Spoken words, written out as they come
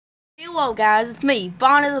Hello guys, it's me,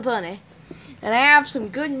 Bonnet the Bunny, and I have some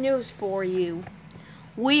good news for you.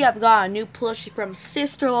 We have got a new plushie from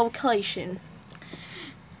Sister Location,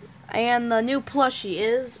 and the new plushie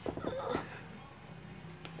is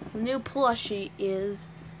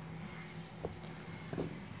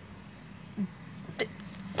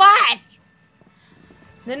fine.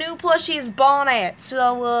 The new plushie is Bonnet,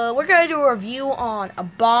 so we're gonna do a review on a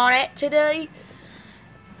Bonnet today,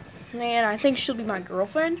 and I think she'll be my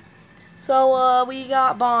girlfriend. So we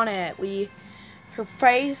got Bonnet. Her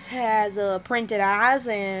face has printed eyes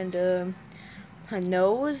and her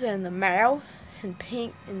nose and the mouth and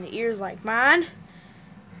pink and the ears like mine.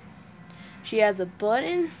 She has a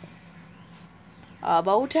button, a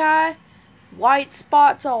bow tie, white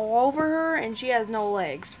spots all over her, and she has no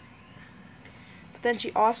legs. But then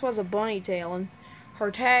she also has a bunny tail, and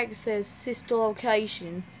her tag says Sister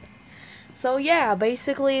Location. So yeah,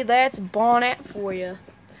 basically that's Bonnet for you.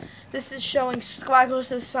 This is showing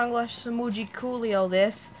Squaggles' sunglasses emoji coolio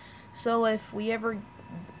this. So if we ever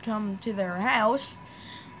come to their house,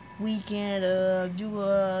 we can do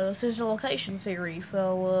a Sister Location series.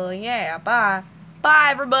 So yeah, bye.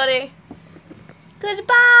 Bye everybody.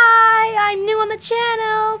 Goodbye. I'm new on the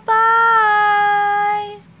channel. Bye.